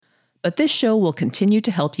But this show will continue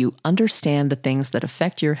to help you understand the things that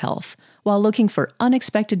affect your health while looking for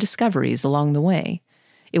unexpected discoveries along the way.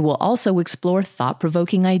 It will also explore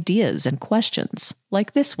thought-provoking ideas and questions,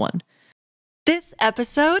 like this one. This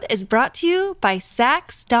episode is brought to you by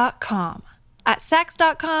Sax.com. At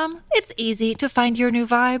Sax.com, it's easy to find your new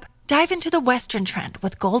vibe. Dive into the Western trend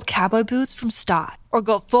with gold cowboy boots from Stott, or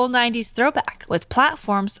go full 90s throwback with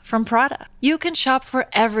platforms from Prada. You can shop for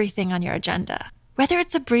everything on your agenda, whether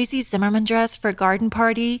it's a breezy Zimmermann dress for a garden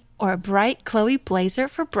party or a bright Chloe blazer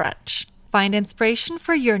for brunch. Find inspiration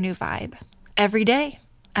for your new vibe every day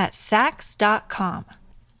at Sax.com.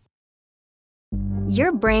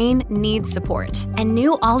 Your brain needs support, and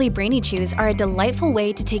new Ollie Brainy Chews are a delightful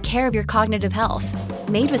way to take care of your cognitive health.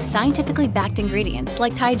 Made with scientifically backed ingredients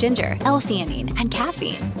like Thai ginger, L-theanine, and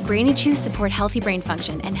caffeine, Brainy Chews support healthy brain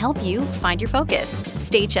function and help you find your focus,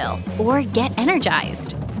 stay chill, or get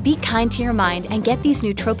energized. Be kind to your mind and get these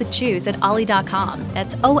nootropic chews at ollie.com.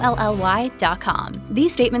 That's OLLY.com.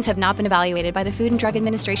 These statements have not been evaluated by the Food and Drug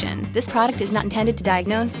Administration. This product is not intended to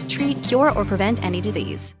diagnose, treat, cure, or prevent any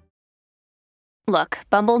disease. Look,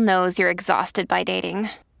 Bumble knows you're exhausted by dating.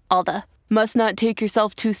 All the, must not take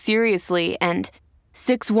yourself too seriously, and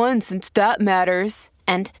 6'1" since that matters,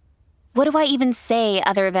 and what do I even say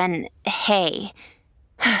other than, hey?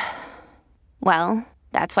 Well,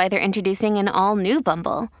 that's why they're introducing an all-new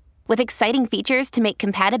Bumble, with exciting features to make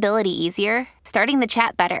compatibility easier, starting the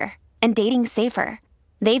chat better, and dating safer.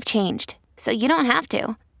 They've changed, so you don't have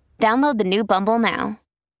to. Download the new Bumble now.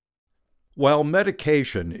 While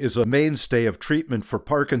medication is a mainstay of treatment for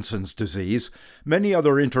Parkinson's disease, many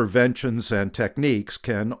other interventions and techniques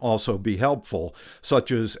can also be helpful, such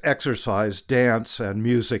as exercise, dance, and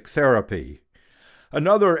music therapy.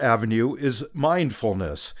 Another avenue is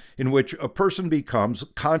mindfulness, in which a person becomes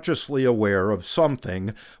consciously aware of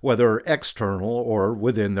something, whether external or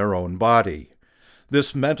within their own body.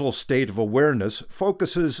 This mental state of awareness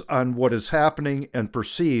focuses on what is happening and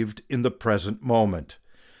perceived in the present moment.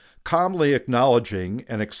 Calmly acknowledging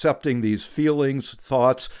and accepting these feelings,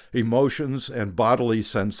 thoughts, emotions, and bodily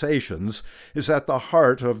sensations is at the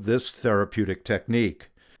heart of this therapeutic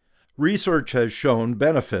technique. Research has shown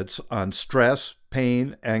benefits on stress,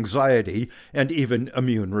 pain, anxiety, and even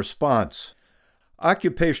immune response.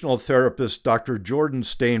 Occupational therapist Dr. Jordan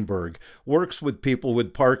Steinberg works with people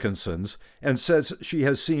with Parkinson's and says she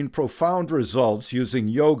has seen profound results using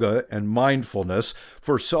yoga and mindfulness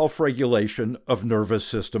for self-regulation of nervous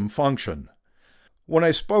system function. When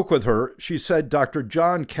I spoke with her, she said Dr.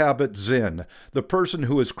 John Kabat-Zinn, the person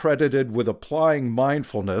who is credited with applying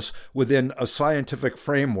mindfulness within a scientific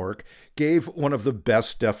framework, gave one of the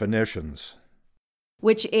best definitions.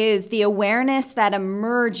 Which is the awareness that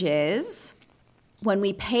emerges when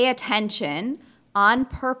we pay attention on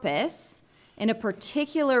purpose in a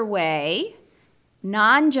particular way,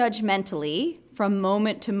 non-judgmentally, from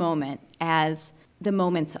moment to moment as the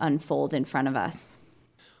moments unfold in front of us.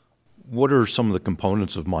 What are some of the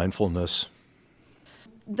components of mindfulness?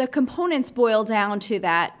 The components boil down to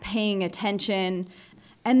that paying attention,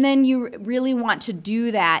 and then you really want to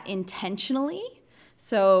do that intentionally.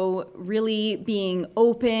 So really being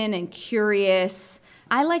open and curious.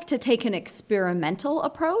 I like to take an experimental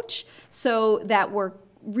approach so that we're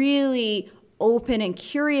really open and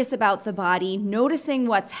curious about the body, noticing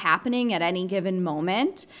what's happening at any given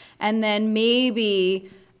moment, and then maybe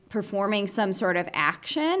performing some sort of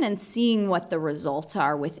action and seeing what the results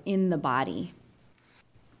are within the body.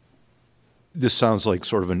 This sounds like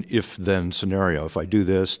sort of an if-then scenario. If I do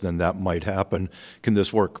this, then that might happen. Can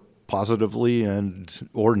this work positively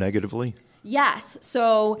or negatively? Yes.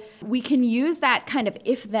 So we can use that kind of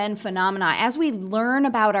if-then phenomena as we learn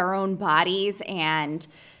about our own bodies and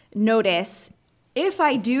notice if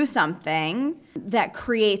I do something that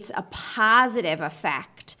creates a positive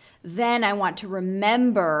effect, then I want to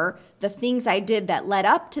remember the things I did that led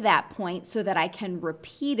up to that point so that I can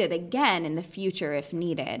repeat it again in the future if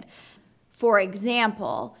needed. For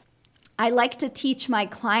example, I like to teach my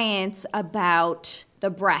clients about the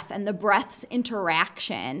breath and the breath's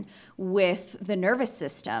interaction with the nervous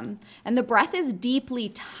system. And the breath is deeply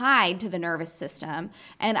tied to the nervous system.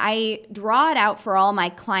 And I draw it out for all my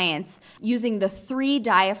clients using the 3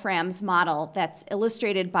 diaphragms model that's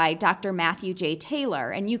illustrated by Dr. Matthew J. Taylor.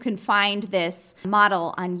 And you can find this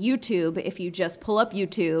model on YouTube if you just pull up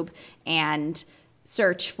YouTube and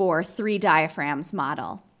search for 3 diaphragms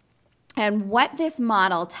model. And what this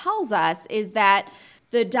model tells us is that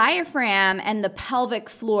the diaphragm and the pelvic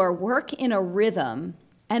floor work in a rhythm,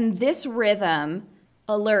 and this rhythm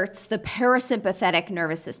alerts the parasympathetic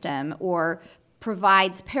nervous system or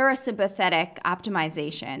provides parasympathetic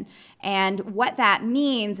optimization. And what that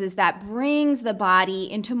means is that brings the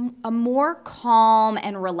body into a more calm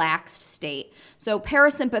and relaxed state. So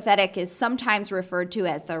parasympathetic is sometimes referred to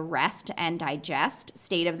as the rest and digest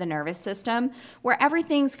state of the nervous system, where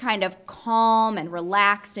everything's kind of calm and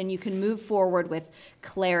relaxed and you can move forward with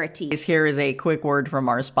clarity. Here is a quick word from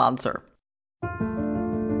our sponsor.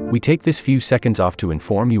 We take this few seconds off to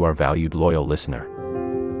inform you, our valued loyal listener,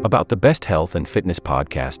 about the best health and fitness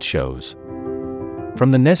podcast shows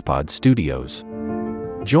from the Nespod Studios.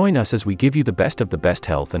 Join us as we give you the best of the best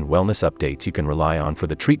health and wellness updates you can rely on for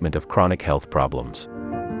the treatment of chronic health problems.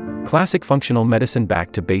 Classic functional medicine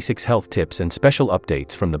back to basics health tips and special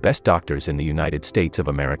updates from the best doctors in the United States of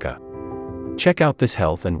America. Check out this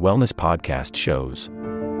health and wellness podcast shows.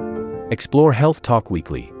 Explore Health Talk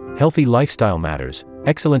Weekly, Healthy Lifestyle Matters,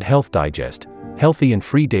 Excellent Health Digest, Healthy and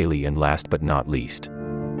Free Daily, and last but not least,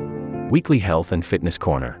 Weekly Health and Fitness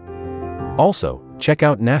Corner. Also, check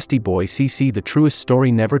out Nasty Boy CC, the truest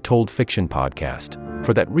story never told fiction podcast,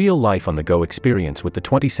 for that real life on the go experience with the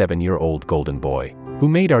 27-year-old golden boy, who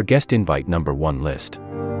made our guest invite #1 list.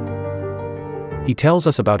 He tells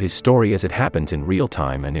us about his story as it happens in real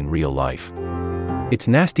time and in real life. It's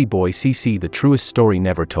Nasty Boy CC, the truest story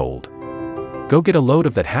never told. Go get a load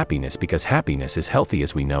of that happiness, because happiness is healthy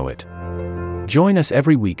as we know it. Join us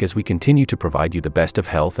every week as we continue to provide you the best of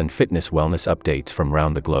health and fitness wellness updates from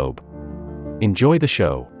around the globe. Enjoy the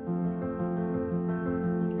show.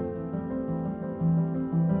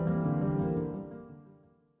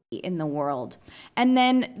 In the world. And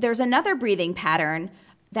then there's another breathing pattern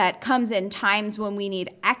that comes in times when we need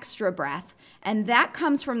extra breath, and that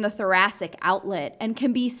comes from the thoracic outlet and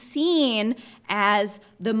can be seen as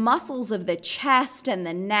the muscles of the chest and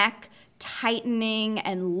the neck tightening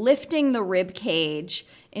and lifting the rib cage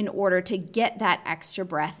in order to get that extra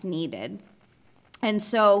breath needed. And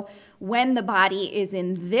so when the body is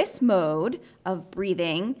in this mode of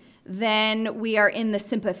breathing, then we are in the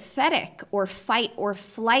sympathetic or fight or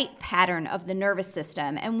flight pattern of the nervous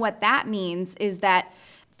system. And what that means is that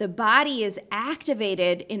the body is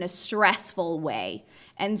activated in a stressful way.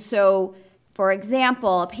 And so, for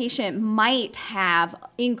example, a patient might have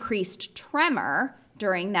increased tremor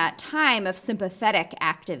during that time of sympathetic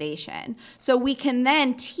activation. So we can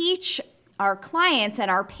then teach our clients and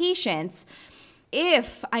our patients,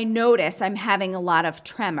 if I notice I'm having a lot of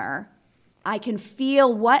tremor, I can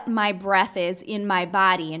feel what my breath is in my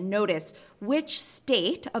body and notice which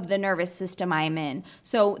state of the nervous system I'm in.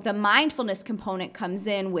 So the mindfulness component comes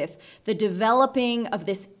in with the developing of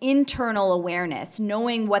this internal awareness,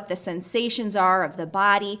 knowing what the sensations are of the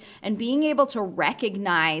body and being able to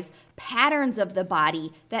recognize patterns of the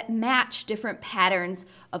body that match different patterns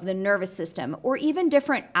of the nervous system, or even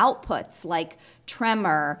different outputs like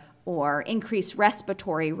tremor or increased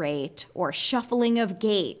respiratory rate or shuffling of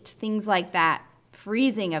gait, things like that,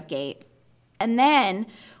 freezing of gait. And then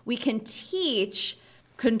we can teach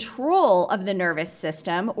control of the nervous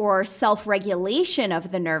system or self-regulation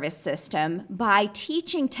of the nervous system by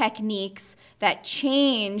teaching techniques that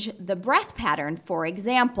change the breath pattern, for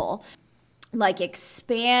example, like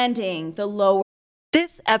expanding the lower.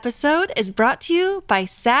 This episode is brought to you by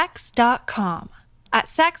Sax.com. At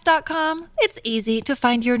Sax.com, it's easy to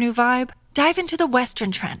find your new vibe. Dive into the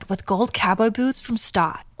Western trend with gold cowboy boots from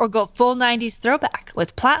Stott, or go full 90s throwback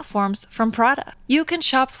with platforms from Prada. You can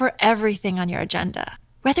shop for everything on your agenda,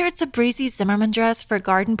 whether it's a breezy Zimmermann dress for a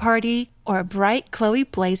garden party or a bright Chloe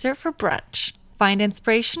blazer for brunch. Find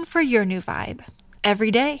inspiration for your new vibe every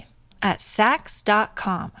day at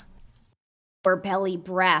Sax.com. Or belly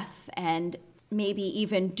breath, and maybe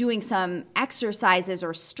even doing some exercises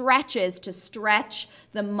or stretches to stretch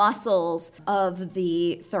the muscles of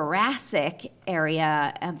the thoracic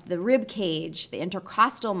area of the rib cage, the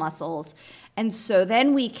intercostal muscles. And so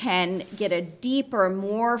then we can get a deeper,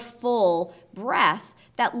 more full breath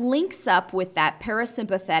that links up with that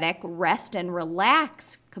parasympathetic rest and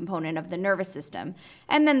relax component of the nervous system.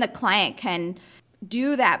 And then the client can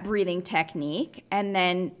do that breathing technique, and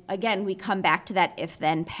then again we come back to that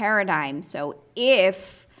if-then paradigm. So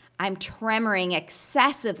if I'm tremoring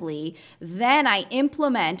excessively, then I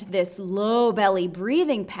implement this low belly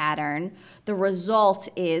breathing pattern. The result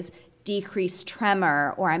is decreased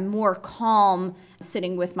tremor, or I'm more calm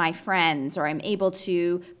sitting with my friends, or I'm able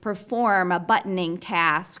to perform a buttoning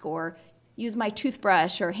task, or use my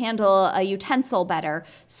toothbrush or handle a utensil better.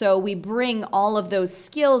 So we bring all of those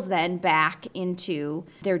skills then back into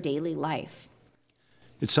their daily life.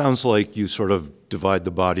 It sounds like you sort of divide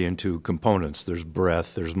the body into components. There's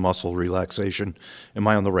breath, there's muscle relaxation. Am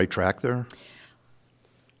I on the right track there?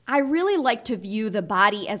 I really like to view the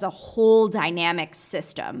body as a whole dynamic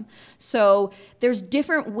system. So there's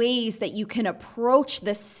different ways that you can approach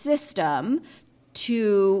the system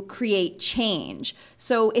to create change.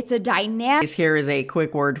 So it's a dynamic. Here is a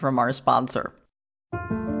quick word from our sponsor.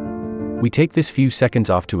 We take this few seconds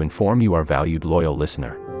off to inform you, our valued loyal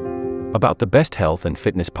listener, about the best health and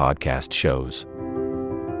fitness podcast shows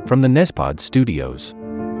from the Nespod studios.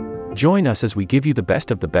 Join us as we give you the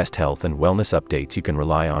best of the best health and wellness updates you can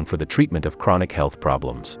rely on for the treatment of chronic health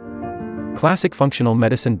problems. Classic functional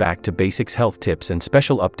medicine back to basics health tips and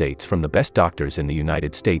special updates from the best doctors in the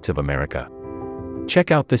United States of America.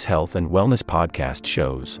 Check out this health and wellness podcast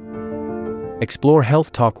shows. Explore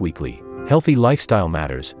Health Talk Weekly, Healthy Lifestyle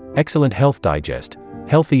Matters, Excellent Health Digest,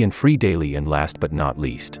 Healthy and Free Daily, and last but not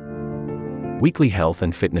least, Weekly Health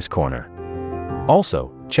and Fitness Corner.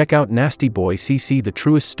 Also, check out Nasty Boy CC, the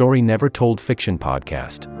truest story never told fiction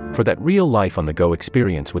podcast, for that real life on the go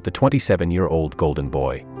experience with the 27-year-old golden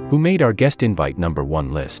boy, who made our guest invite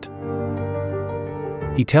 #1 list.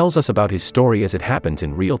 He tells us about his story as it happens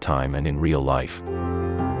in real time and in real life.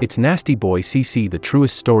 It's Nasty Boy CC, the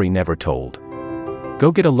truest story never told.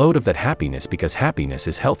 Go get a load of that happiness, because happiness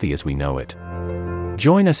is healthy as we know it.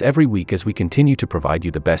 Join us every week as we continue to provide you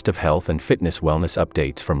the best of health and fitness wellness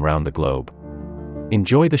updates from around the globe.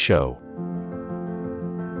 Enjoy the show.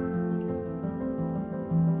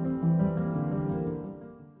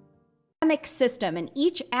 System, and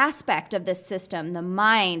each aspect of the system, the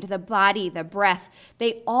mind, the body, the breath,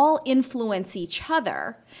 they all influence each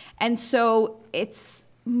other. And so it's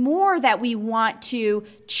more that we want to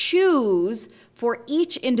choose for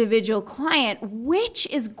each individual client which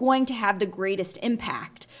is going to have the greatest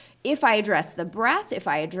impact. If I address the breath, if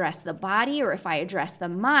I address the body, or if I address the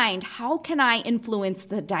mind, how can I influence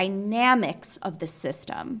the dynamics of the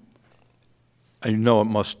system? I know it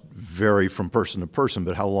must vary from person to person,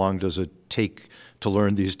 but how long does it take to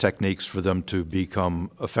learn these techniques for them to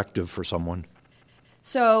become effective for someone?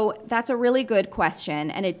 So that's a really good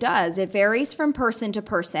question, and it does. It varies from person to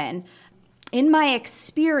person. In my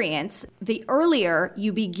experience, the earlier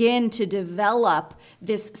you begin to develop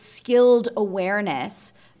this skilled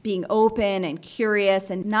awareness, being open and curious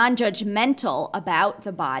and non-judgmental about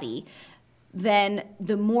the body, then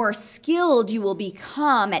the more skilled you will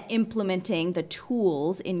become at implementing the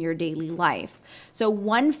tools in your daily life. So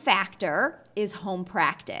one factor is home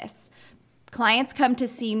practice. Clients come to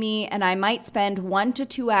see me, and I might spend 1 to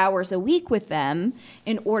 2 hours a week with them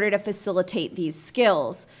in order to facilitate these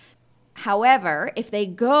skills. However, if they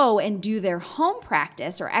go and do their home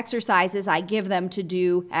practice or exercises I give them to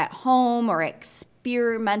do at home, or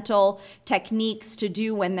experimental techniques to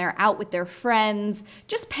do when they're out with their friends,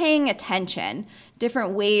 just paying attention,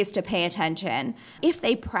 different ways to pay attention. If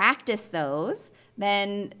they practice those,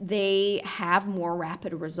 then they have more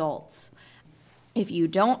rapid results. If you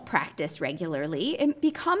don't practice regularly, it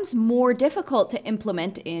becomes more difficult to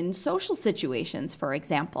implement in social situations, for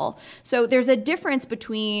example. So there's a difference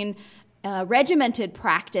between regimented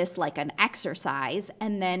practice like an exercise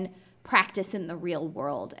and then practice in the real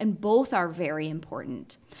world, and both are very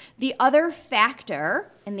important. The other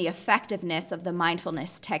factor in the effectiveness of the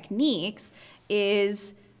mindfulness techniques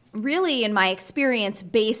is really, in my experience,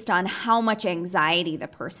 based on how much anxiety the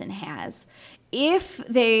person has. If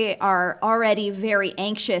they are already very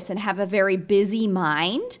anxious and have a very busy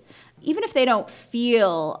mind, even if they don't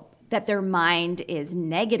feel that their mind is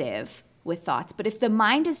negative with thoughts, but if the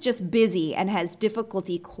mind is just busy and has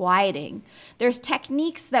difficulty quieting, there's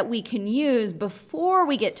techniques that we can use before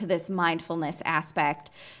we get to this mindfulness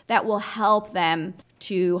aspect that will help them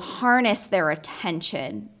to harness their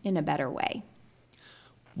attention in a better way.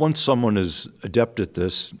 Once someone is adept at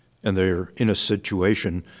this and they're in a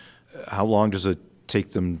situation, how long does it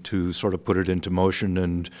take them to sort of put it into motion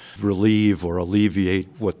and relieve or alleviate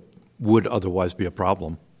what would otherwise be a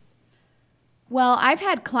problem? Well, I've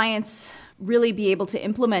had clients really be able to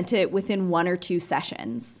implement it within 1 or 2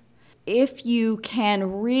 sessions. If you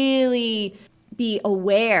can really be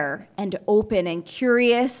aware and open and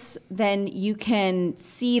curious, then you can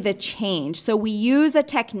see the change. So we use a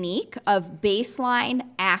technique of baseline,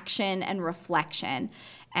 action, and reflection.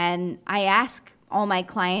 And I ask all my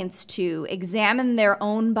clients to examine their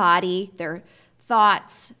own body, their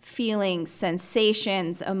thoughts, feelings,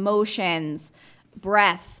 sensations, emotions,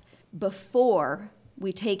 breath, before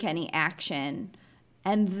we take any action,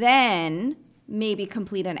 and then maybe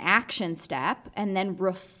complete an action step, and then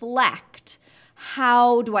reflect,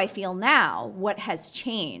 how do I feel now? What has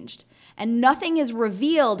changed? and nothing is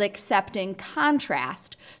revealed except in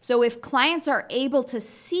contrast. So if clients are able to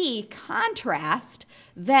see contrast,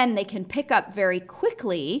 then they can pick up very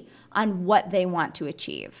quickly on what they want to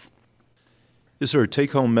achieve. Is there a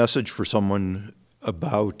take-home message for someone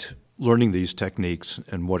about learning these techniques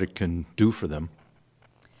and what it can do for them?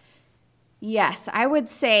 Yes, I would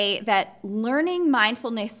say that learning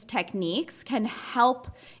mindfulness techniques can help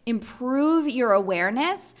improve your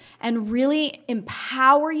awareness and really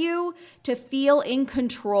empower you to feel in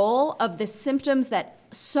control of the symptoms that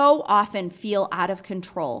so often feel out of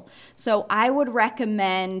control. So I would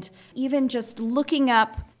recommend even just looking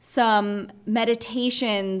up some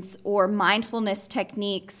meditations or mindfulness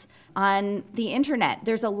techniques on the internet.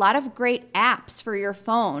 There's a lot of great apps for your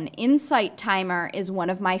phone. Insight Timer is one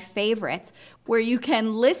of my favorites, where you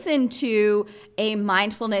can listen to a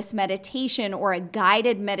mindfulness meditation or a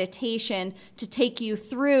guided meditation to take you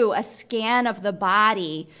through a scan of the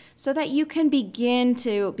body so that you can begin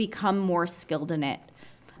to become more skilled in it.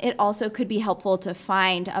 It also could be helpful to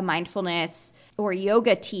find a mindfulness or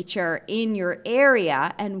yoga teacher in your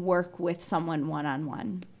area and work with someone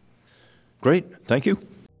one-on-one. Great. Thank you.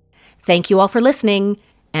 Thank you all for listening,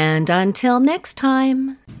 and until next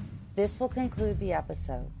time. This will conclude the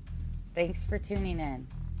episode. Thanks for tuning in.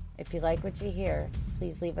 If you like what you hear,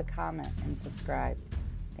 please leave a comment and subscribe.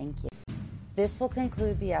 Thank you. This will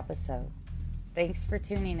conclude the episode. Thanks for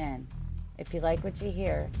tuning in. If you like what you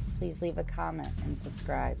hear, please leave a comment and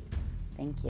subscribe. Thank you.